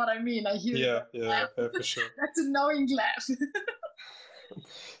 You know what I mean? I hear yeah, for sure. That's a knowing laugh.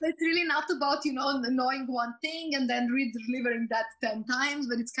 It's really not about, knowing one thing and then delivering that 10 times,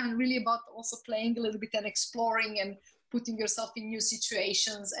 but it's kind of really about also playing a little bit and exploring and putting yourself in new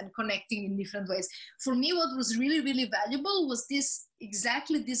situations and connecting in different ways. For me, what was really, really valuable was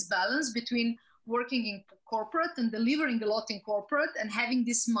exactly this balance between working in corporate and delivering a lot in corporate and having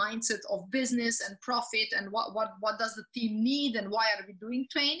this mindset of business and profit and what does the team need and why are we doing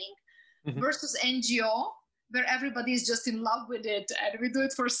training, versus NGO, where everybody is just in love with it and we do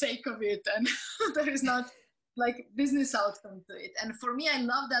it for sake of it and there is not like business outcome to it. And for me, I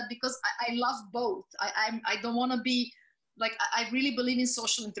love that because I love both. I don't want to be like, I really believe in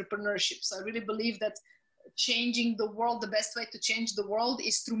social entrepreneurship. So I really believe that changing the world, the best way to change the world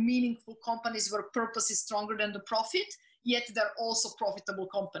is through meaningful companies where purpose is stronger than the profit, yet they're also profitable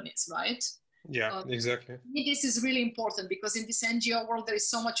companies, right? Yeah, exactly. This is really important because in this NGO world, there is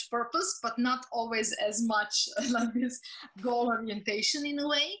so much purpose, but not always as much like this goal orientation in a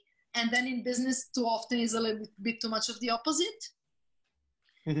way. And then in business, too often is a little bit too much of the opposite.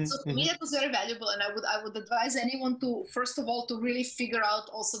 So to me, it was very valuable. And I would advise anyone to, first of all, to really figure out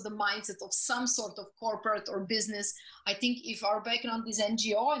also the mindset of some sort of corporate or business. I think if our background is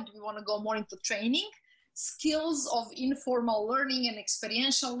NGO and we want to go more into training, skills of informal learning and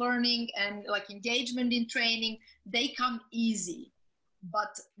experiential learning and like engagement in training, they come easy.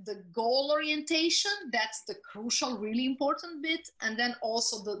 But the goal orientation, that's the crucial, really important bit. And then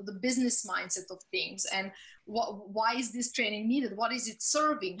also the business mindset of things. And why is this training needed? What is it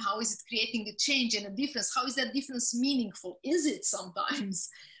serving? How is it creating a change and a difference? How is that difference meaningful? Is it sometimes?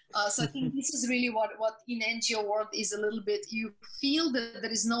 So I think this is really what in NGO world is a little bit, you feel that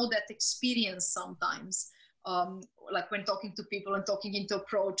there is no that experience sometimes, like when talking to people and talking into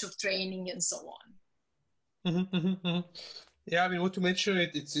approach of training and so on. Yeah, I mean, what you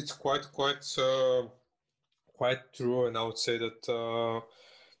mentioned, it's quite true, and I would say that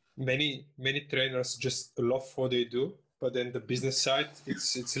many trainers just love what they do, but then the business side,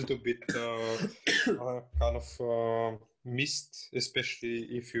 it's a little bit kind of missed, especially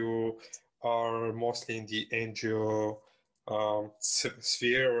if you are mostly in the NGO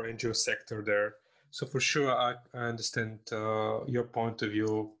sphere or NGO sector there. So for sure, I understand your point of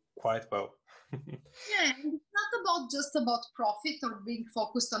view quite well. Yeah, and it's not just about profit or being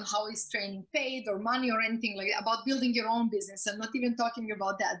focused on how is training paid or money or anything like that, about building your own business. I'm not even talking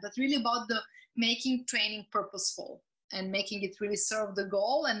about that, but really about the making training purposeful and making it really serve the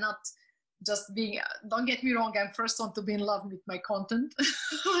goal and not just being, don't get me wrong, I'm first one to be in love with my content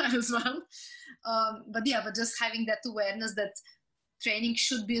as well. But just having that awareness that training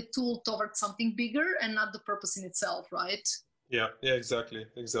should be a tool towards something bigger and not the purpose in itself, right? Yeah, exactly.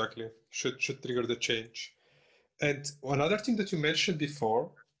 Should trigger the change. And another thing that you mentioned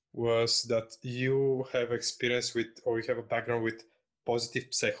before was that you have experience with, or you have a background with positive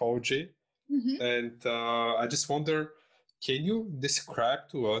psychology. And I just wonder, can you describe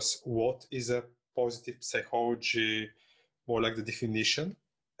to us what is a positive psychology, more like the definition,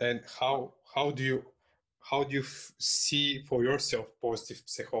 and how do you see for yourself positive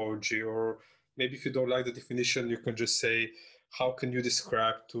psychology? Or maybe if you don't like the definition, you can just say, how can you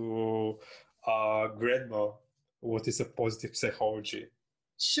describe to grandma what is a positive psychology?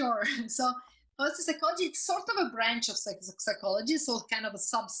 Sure. So positive psychology, it's sort of a branch of psychology, so kind of a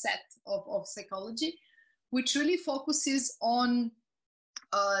subset of psychology, which really focuses on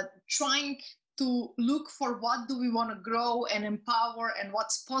trying to look for what do we want to grow and empower and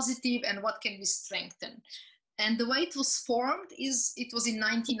what's positive and what can be strengthened. And the way it was formed is it was in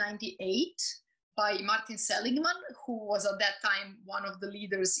 1998 by Martin Seligman, who was at that time one of the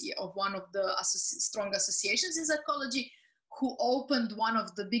leaders of one of the strong associations in psychology, who opened one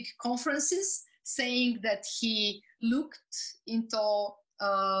of the big conferences saying that he looked into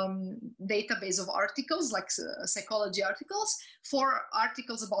database of articles, like psychology articles, for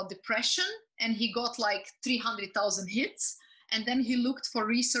articles about depression, and he got like 300,000 hits. And then he looked for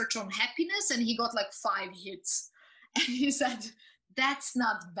research on happiness, and he got like 5 hits. And he said, that's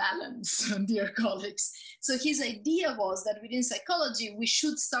not balance, dear colleagues. So his idea was that within psychology, we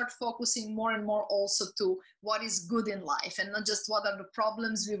should start focusing more and more also to what is good in life, and not just what are the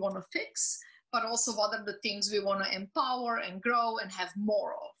problems we want to fix, but also what are the things we want to empower and grow and have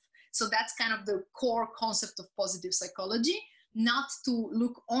more of. So that's kind of the core concept of positive psychology, not to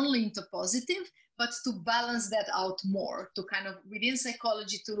look only into positive, but to balance that out more, to kind of within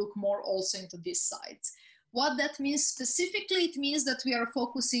psychology to look more also into these sides. What that means specifically, it means that we are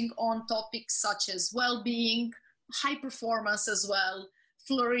focusing on topics such as well-being, high performance as well,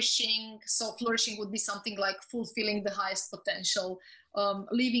 flourishing. So flourishing would be something like fulfilling the highest potential,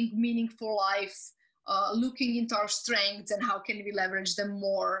 living meaningful life, looking into our strengths and how can we leverage them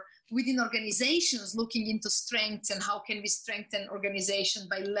more. Within organizations, looking into strengths and how can we strengthen organization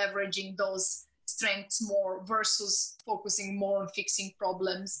by leveraging those strengths more versus focusing more on fixing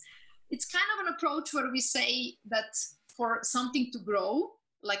problems. It's kind of an approach where we say that for something to grow,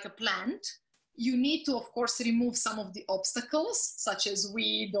 like a plant, you need to, of course, remove some of the obstacles, such as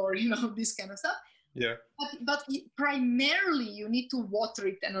weed or, this kind of stuff. Yeah. But primarily, you need to water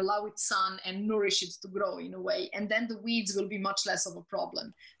it and allow it sun and nourish it to grow in a way. And then the weeds will be much less of a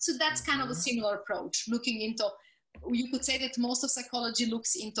problem. So that's kind of a similar approach, looking into, you could say that most of psychology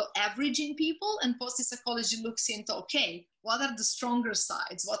looks into averaging people, and positive psychology looks into, okay, what are the stronger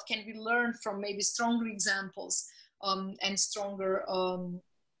sides? What can we learn from maybe stronger examples and stronger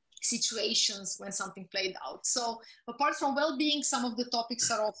situations when something played out? So apart from well-being, some of the topics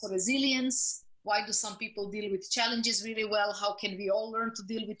are also resilience. Why do some people deal with challenges really well? How can we all learn to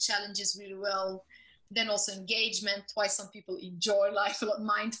deal with challenges really well? Then also engagement, why some people enjoy life a lot,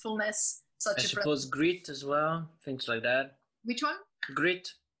 mindfulness. I suppose grit as well, things like that. Which one? Grit.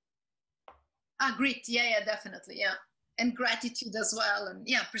 Grit, yeah, definitely, yeah. And gratitude as well, and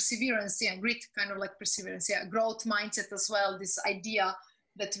perseverance, grit, kind of like perseverance, growth mindset as well, this idea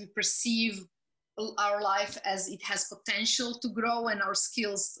that we perceive our life as it has potential to grow and our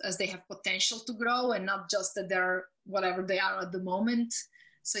skills as they have potential to grow and not just that they're whatever they are at the moment.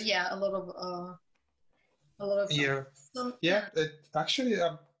 So a lot of yeah. So, actually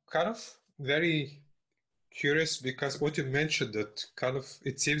I'm kind of very curious because what you mentioned, that kind of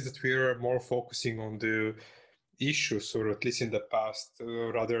it seems that we are more focusing on the issues, or at least in the past,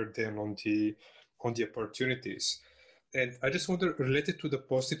 rather than on the opportunities. And I just wonder, related to the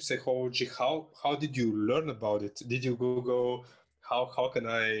positive psychology, how did you learn about it? Did you Google how can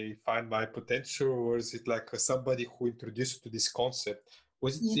I find my potential, or is it like somebody who introduced you to this concept?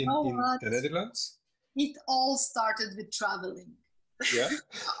 Was it in the Netherlands? It all started with traveling. Yeah.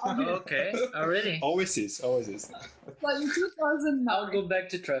 Okay. Already. Always is. So in 2009, I'll go back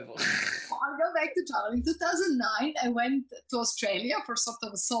to travel. In 2009, I went to Australia for sort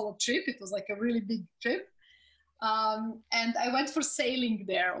of a solo trip. It was like a really big trip. And I went for sailing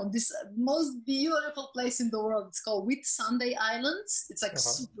there on this most beautiful place in the world. It's called Whitsunday Islands. It's like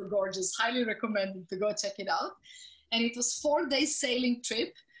super gorgeous. Highly recommended to go check it out. And it was 4 days sailing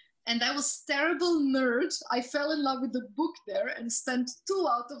trip. And I was terrible nerd. I fell in love with the book there and spent 2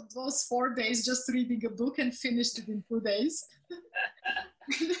 out of those 4 days just reading a book and finished it in 2 days.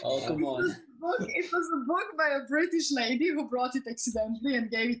 Oh, come on. It was a book by a British lady who brought it accidentally and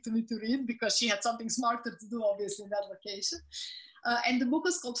gave it to me to read because she had something smarter to do, obviously, in that vacation. And the book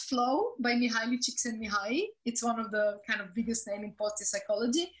was called Flow by Mihaly Csikszentmihalyi. It's one of the kind of biggest name in positive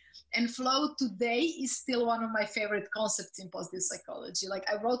psychology. And flow today is still one of my favorite concepts in positive psychology. Like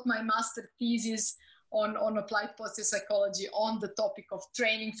I wrote my master thesis on applied positive psychology on the topic of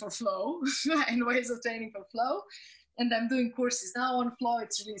training for flow and ways of training for flow. And I'm doing courses now on flow.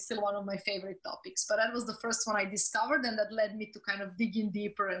 It's really still one of my favorite topics. But that was the first one I discovered, and that led me to kind of dig in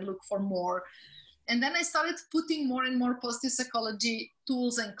deeper and look for more. And then I started putting more and more positive psychology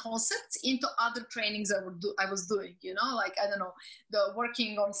tools and concepts into other trainings I was doing, like, I don't know, the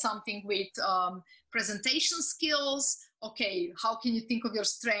working on something with presentation skills. Okay, how can you think of your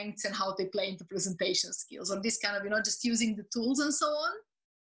strengths and how they play into presentation skills, or this kind of, just using the tools and so on.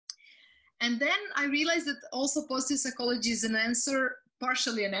 And then I realized that also positive psychology is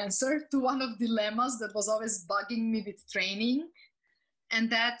partially an answer to one of the dilemmas that was always bugging me with training. And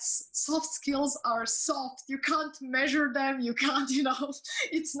that's soft skills are soft. You can't measure them. You can't,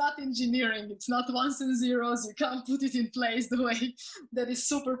 it's not engineering. It's not ones and zeros. You can't put it in place the way that is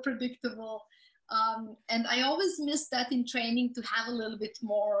super predictable. And I always miss that in training, to have a little bit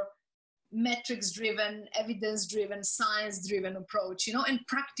more metrics-driven, evidence-driven, science-driven approach, and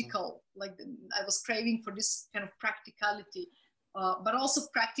practical. Like I was craving for this kind of practicality. But also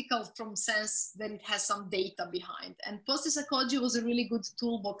practical from sense that it has some data behind. And positive psychology was a really good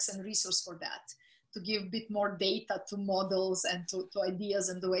toolbox and resource for that, to give a bit more data to models and to ideas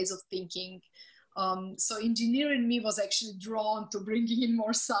and the ways of thinking. So engineer in me was actually drawn to bringing in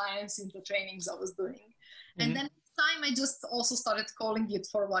more science into trainings I was doing. Mm-hmm. And then this time I just also started calling it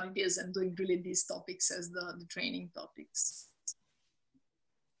for what it is and doing really these topics as the training topics.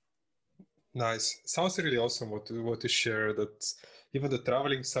 Nice. Sounds really awesome what to share, that even the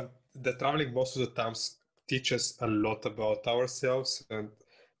traveling most of the times teaches a lot about ourselves and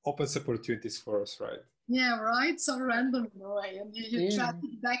opens opportunities for us, right? Yeah, right. So random in a way, and you travel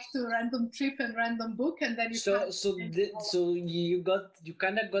back to a random trip and random book, and then you. So you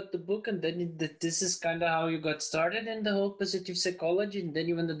kind of got the book, and then this is kind of how you got started in the whole positive psychology, and then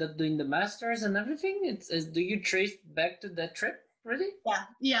you ended up doing the masters and everything. Do you trace back to that trip? Really?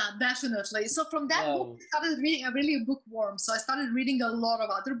 Yeah, definitely. So from that book, I started reading. I'm really a bookworm, so I started reading a lot of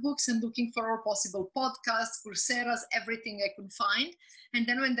other books and looking for all possible podcasts, Coursera's, everything I could find. And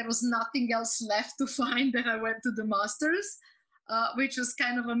then when there was nothing else left to find, then I went to the masters, which was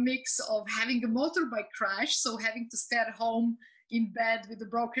kind of a mix of having a motorbike crash, so having to stay at home in bed with a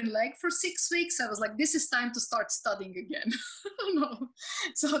broken leg for 6 weeks. I was like, this is time to start studying again. No.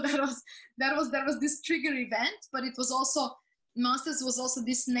 So that was this trigger event, but it was also. Masters was also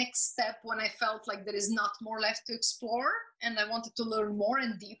this next step when I felt like there is not more left to explore, and I wanted to learn more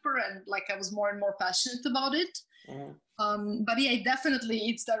and deeper, and like I was more and more passionate about it. But yeah, definitely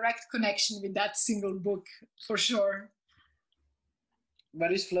it's direct connection with that single book for sure.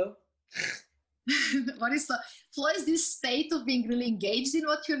 What is flow? What is flow? Flow is this state of being really engaged in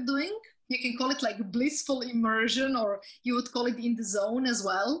what you're doing. You can call it like blissful immersion, or you would call it in the zone as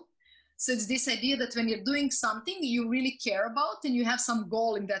well. So it's this idea that when you're doing something you really care about and you have some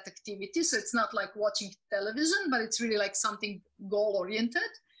goal in that activity. So it's not like watching television, but it's really like something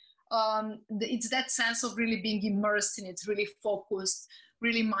goal-oriented. It's that sense of really being immersed in it, really focused,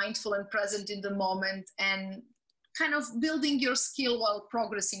 really mindful and present in the moment, and kind of building your skill while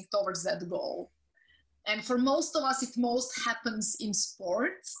progressing towards that goal. And for most of us, it most happens in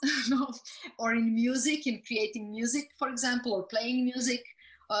sports or in music, in creating music, for example, or playing music.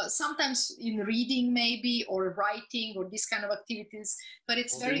 Sometimes in reading maybe, or writing, or these kind of activities, but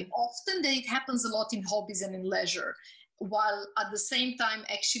it's very often that it happens a lot in hobbies and in leisure, while at the same time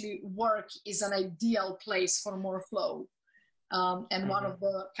actually work is an ideal place for more flow. And one of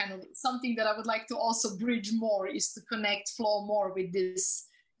the kind of something that I would like to also bridge more is to connect flow more with this,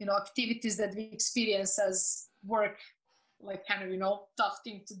 activities that we experience as work, like kind of, tough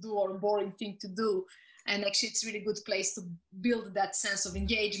thing to do or boring thing to do. And actually it's a really good place to build that sense of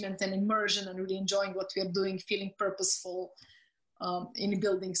engagement and immersion and really enjoying what we are doing, feeling purposeful in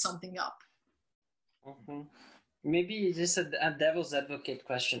building something up. Maybe just a devil's advocate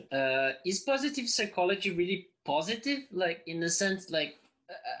question. Is positive psychology really positive? Like in a sense, like,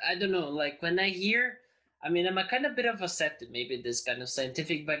 I don't know, like when I hear, I'm a kind of bit of a set, maybe this kind of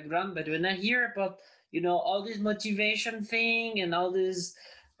scientific background, but when I hear about, all this motivation thing and all this,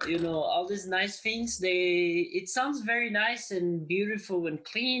 all these nice things, it sounds very nice and beautiful and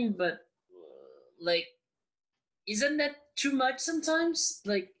clean, but like, isn't that too much sometimes?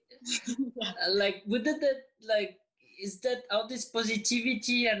 Like, like would that like, is that all this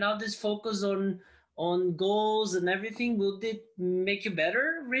positivity and all this focus on goals and everything, would it make you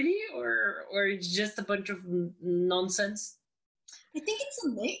better really, or it's just a bunch of nonsense? I think it's a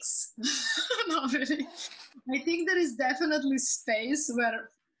mix. Not really. I think there is definitely space where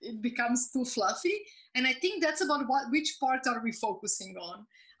it becomes too fluffy, and I think that's about which part are we focusing on.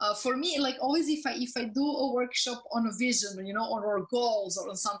 For me, like always, if I do a workshop on a vision, or goals or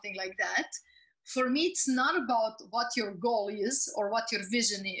on something like that, for me it's not about what your goal is or what your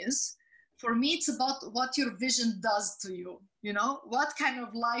vision is. For me, it's about what your vision does to you. What kind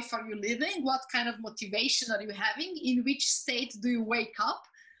of life are you living? What kind of motivation are you having? In which state do you wake up?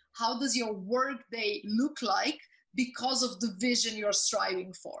 How does your work day look like because of the vision you're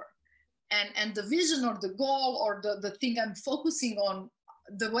striving for? And the vision or the goal or the thing I'm focusing on,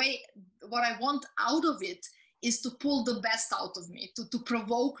 what I want out of it is to pull the best out of me, to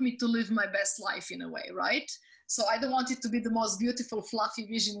provoke me to live my best life in a way, right? So I don't want it to be the most beautiful, fluffy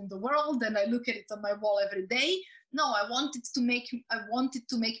vision in the world, and I look at it on my wall every day. No, I want it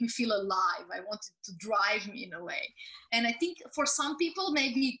to make me feel alive. I want it to drive me in a way. And I think for some people,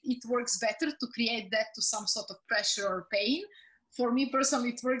 maybe it works better to create that to some sort of pressure or pain. For me personally,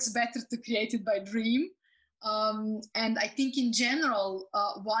 it works better to create it by dream. And I think in general,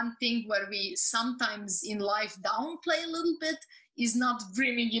 one thing where we sometimes in life downplay a little bit is not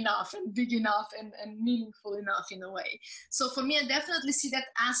dreaming enough and big enough and meaningful enough in a way. So for me, I definitely see that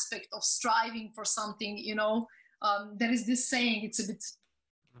aspect of striving for something, there is this saying, it's a bit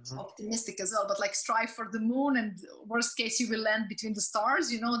optimistic as well, but like strive for the moon and worst case you will land between the stars,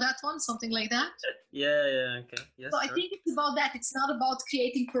 that one, something like that. Yeah, okay. Yes, so I think it's about that. It's not about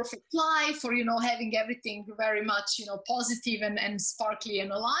creating perfect life or having everything very much positive and sparkly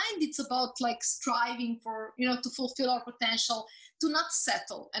and aligned. It's about like striving for to fulfill our potential, to not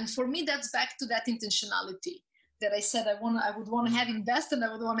settle. And for me, that's back to that intentionality that I said I would want to have in best, and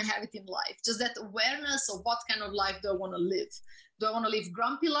I would want to have it in life. Just that awareness of what kind of life do I want to live. Do I want to live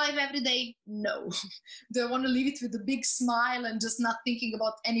grumpy life every day? No. Do I want to live it with a big smile and just not thinking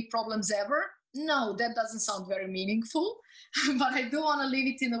about any problems ever? No, that doesn't sound very meaningful. But I do want to live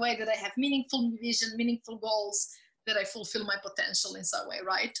it in a way that I have meaningful vision, meaningful goals, that I fulfill my potential in some way,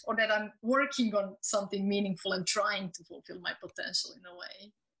 right? Or that I'm working on something meaningful and trying to fulfill my potential in a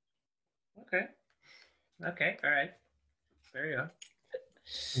way. Okay. All right. There you go.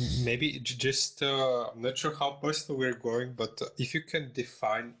 Maybe just, I'm not sure how personal we're going, but if you can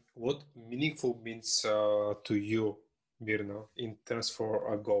define what meaningful means to you, Mirna, in terms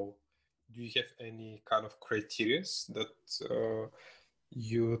for a goal, do you have any kind of criteria that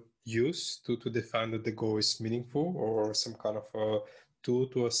you use to define that the goal is meaningful, or some kind of a tool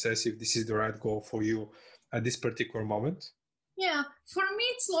to assess if this is the right goal for you at this particular moment? Yeah, for me,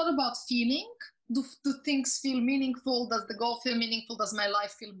 it's a lot about feeling. Do things feel meaningful? Does the goal feel meaningful? Does my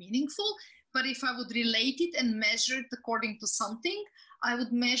life feel meaningful? But if I would relate it and measure it according to something, I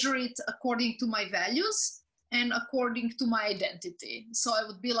would measure it according to my values and according to my identity. So I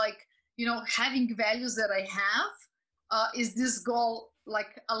would be like, having values that I have, is this goal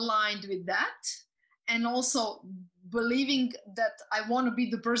like aligned with that? And also believing that I want to be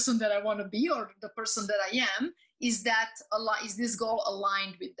the person that I want to be, or the person that I am. Is this goal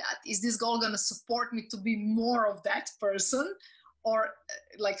aligned with that? Is this goal going to support me to be more of that person, or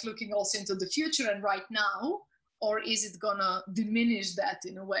like looking also into the future and right now, or is it going to diminish that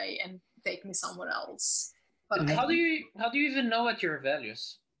in a way and take me somewhere else? But how do you even know what your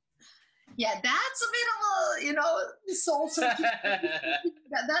values? Yeah, that's a bit of a soul searching.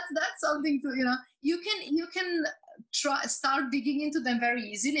 that's something to you can start digging into them very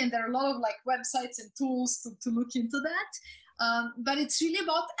easily, and there are a lot of like websites and tools to look into that. But it's really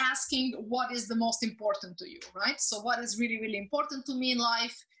about asking what is the most important to you, right? So what is really, really important to me in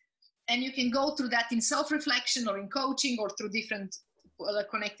life, and you can go through that in self-reflection or in coaching or through different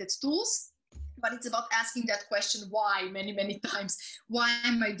connected tools. But it's about asking that question, why, many, many times. Why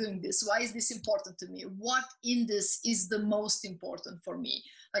am I doing this? Why is this important to me? What in this is the most important for me?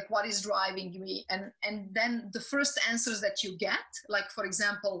 Like, what is driving me? And then the first answers that you get, like, for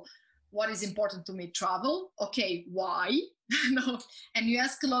example, what is important to me? Travel. Okay, why? And you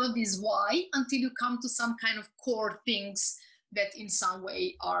ask a lot of these why until you come to some kind of core things that in some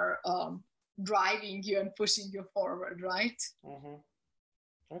way are driving you and pushing you forward, right? Mm-hmm.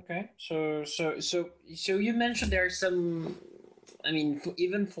 Okay, so you mentioned there are some,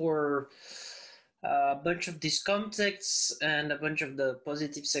 even for a bunch of these contexts and a bunch of the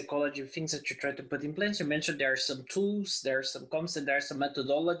positive psychology things that you try to put in place. You mentioned there are some tools, there are some concepts, there are some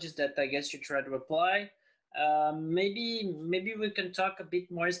methodologies that I guess you try to apply. Maybe we can talk a bit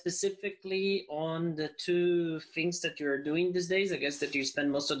more specifically on the two things that you're doing these days, I guess, that you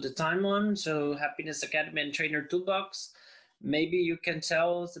spend most of the time on. So Happiness Academy and Trainer Toolbox. Maybe you can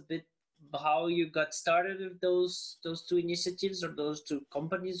tell us a bit how you got started with those two initiatives or those two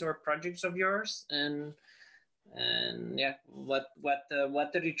companies or projects of yours, and yeah, what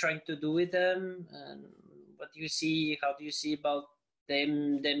are you trying to do with them, and what do you see? How do you see about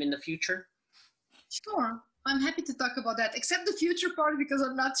them in the future? Sure, I'm happy to talk about that. Except the future part, because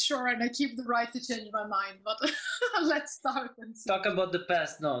I'm not sure, and I keep the right to change my mind. But let's start and see. Talk about the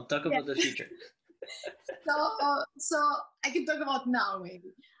past. No, talk about the future. So I can talk about now,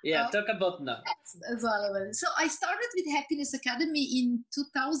 maybe. Yeah, talk about now. As well. So I started with Happiness Academy in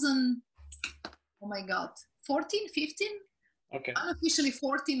 2000. Oh my God, 14, 15. Okay. Unofficially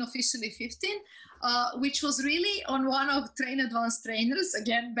 14, officially 15, which was really on one of Train Advanced Trainers,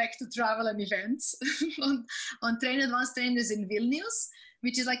 again, back to travel and events, on Train Advanced Trainers in Vilnius,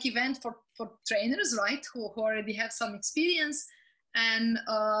 which is like event for trainers, right, who already have some experience. And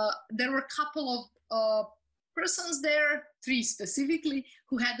there were a couple of persons there, 3 specifically,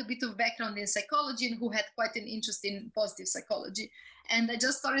 who had a bit of background in psychology and who had quite an interest in positive psychology. And I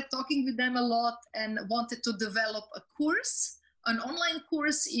just started talking with them a lot and wanted to develop a course, an online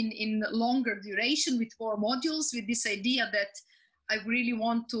course in longer duration with 4 modules, with this idea that I really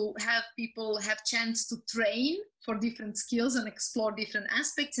want to have people have chance to train for different skills and explore different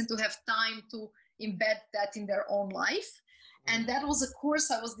aspects, and to have time to embed that in their own life. And that was a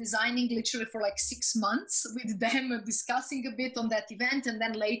course I was designing literally for like 6 months with them, discussing a bit on that event, and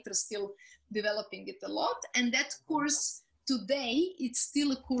then later still developing it a lot. And that course today, it's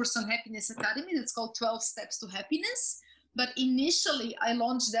still a course on Happiness Academy that's called 12 Steps to Happiness. But initially, I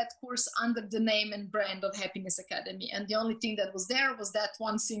launched that course under the name and brand of Happiness Academy. And the only thing that was there was that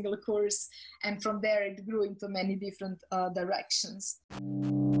one single course. And from there, it grew into many different directions.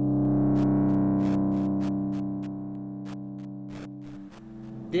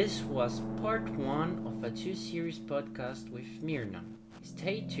 This was part 1 of a 2-series podcast with Mirna.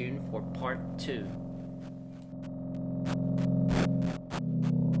 Stay tuned for part 2.